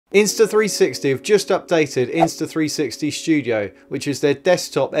Insta360 have just updated Insta360 Studio, which is their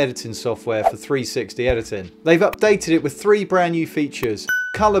desktop editing software for 360 editing. They've updated it with 3 brand new features: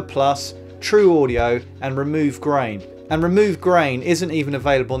 Color Plus, True Audio and Remove Grain. And Remove Grain isn't even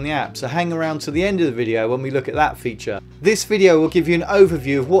available in the app, so hang around to the end of the video when we look at that feature. This video will give you an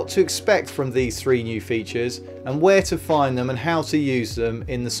overview of what to expect from these 3 new features and where to find them and how to use them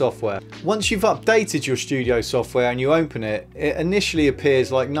in the software. Once you've updated your studio software and you open it, it initially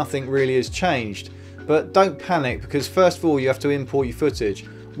appears like nothing really has changed. But don't panic, because first of all you have to import your footage.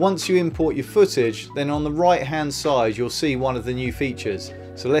 Once you import your footage, then on the right hand side you'll see one of the new features.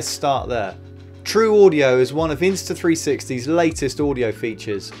 So let's start there. True Audio is one of Insta360's latest audio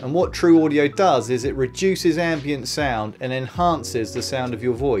features, and what True Audio does is it reduces ambient sound and enhances the sound of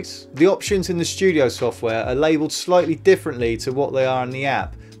your voice. The options in the studio software are labelled slightly differently to what they are in the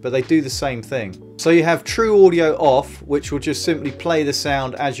app, but they do the same thing. So you have True Audio off, which will just simply play the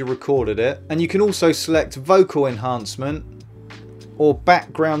sound as you recorded it, and you can also select vocal enhancement or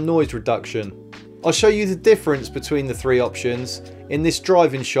background noise reduction. I'll show you the difference between the 3 options in this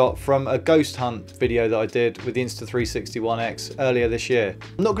driving shot from a ghost hunt video that I did with the Insta360 ONE X earlier this year.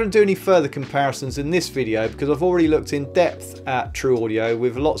 I'm not going to do any further comparisons in this video because I've already looked in depth at True Audio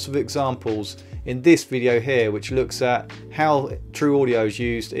with lots of examples in this video here, which looks at how True Audio is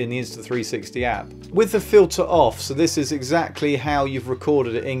used in the Insta360 app. With the filter off, so this is exactly how you've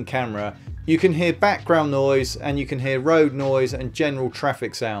recorded it in camera, you can hear background noise and you can hear road noise and general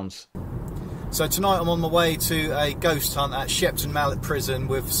traffic sounds. So tonight I'm on my way to a ghost hunt at Shepton Mallet Prison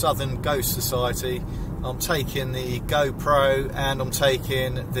with Southern Ghost Society. I'm taking the GoPro and I'm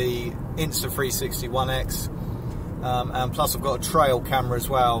taking the Insta360 ONE X, and plus I've got a trail camera as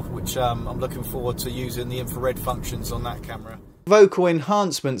well, which I'm looking forward to using the infrared functions on that camera. Vocal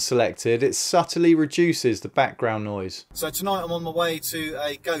enhancement selected, it subtly reduces the background noise. So tonight I'm on my way to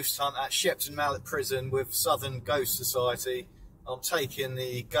a ghost hunt at Shepton Mallet Prison with Southern Ghost Society. I'm taking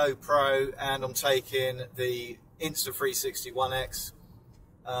the GoPro and I'm taking the Insta360 ONE X,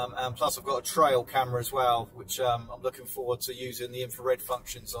 and plus I've got a trail camera as well, which I'm looking forward to using the infrared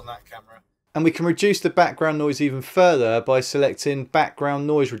functions on that camera. And we can reduce the background noise even further by selecting background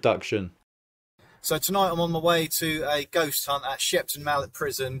noise reduction. So tonight I'm on my way to a ghost hunt at Shepton Mallet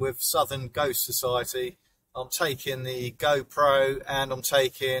Prison with Southern Ghost Society. I'm taking the GoPro and I'm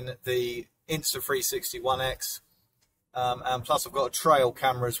taking the Insta360 ONE X. And plus I've got a trail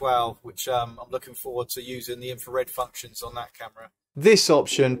camera as well, which I'm looking forward to using the infrared functions on that camera. This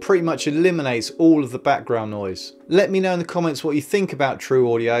option pretty much eliminates all of the background noise. Let me know in the comments what you think about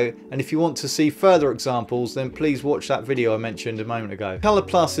True Audio, and if you want to see further examples then please watch that video I mentioned a moment ago. Color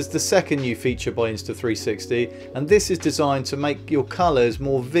Plus is the second new feature by Insta360, and this is designed to make your colours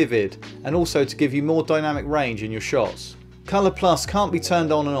more vivid and also to give you more dynamic range in your shots. Color Plus can't be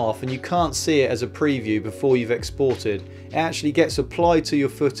turned on and off, and you can't see it as a preview before you've exported. It actually gets applied to your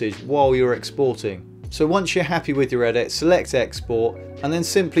footage while you're exporting. So once you're happy with your edit, select Export and then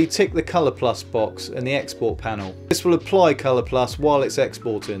simply tick the Color Plus box in the export panel. This will apply Color Plus while it's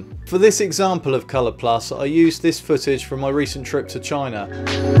exporting. For this example of Color Plus, I used this footage from my recent trip to China.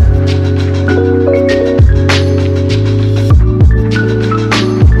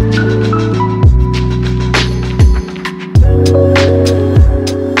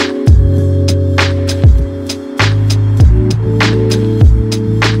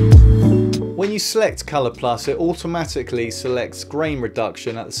 Select Color Plus, it automatically selects grain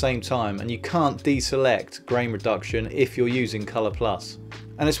reduction at the same time, and you can't deselect grain reduction if you're using Color Plus.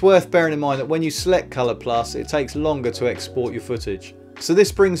 And it's worth bearing in mind that when you select Color Plus, it takes longer to export your footage. So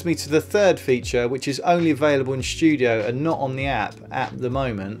this brings me to the third feature, which is only available in Studio and not on the app at the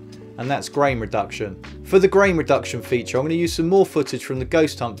moment, and that's grain reduction. For the grain reduction feature, I'm going to use some more footage from the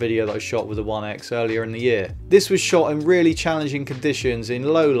ghost hunt video that I shot with the ONE X earlier in the year. This was shot in really challenging conditions in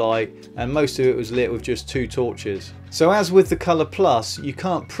low light, and most of it was lit with just 2 torches. So as with the Color Plus, you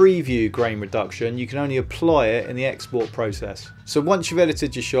can't preview grain reduction, you can only apply it in the export process. So once you've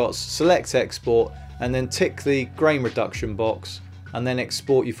edited your shots, select Export and then tick the grain reduction box and then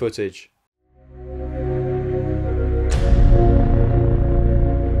export your footage.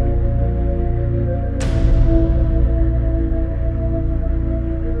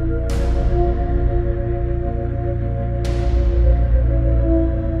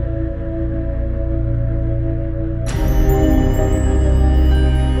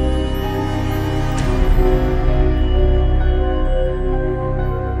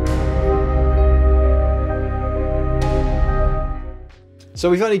 So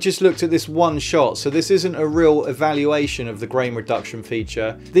we've only just looked at this one shot, so this isn't a real evaluation of the grain reduction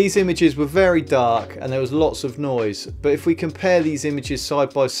feature. These images were very dark and there was lots of noise, but if we compare these images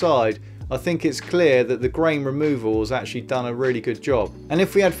side by side, I think it's clear that the grain removal has actually done a really good job. And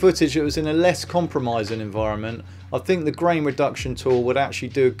if we had footage that was in a less compromising environment, I think the grain reduction tool would actually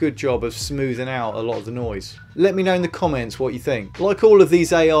do a good job of smoothing out a lot of the noise. Let me know in the comments what you think. Like all of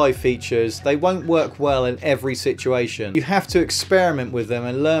these AI features, they won't work well in every situation. You have to experiment with them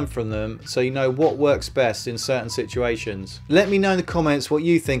and learn from them so you know what works best in certain situations. Let me know in the comments what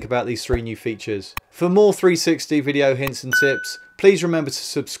you think about these 3 new features. For more 360 video hints and tips, please remember to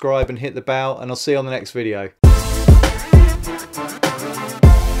subscribe and hit the bell, and I'll see you on the next video.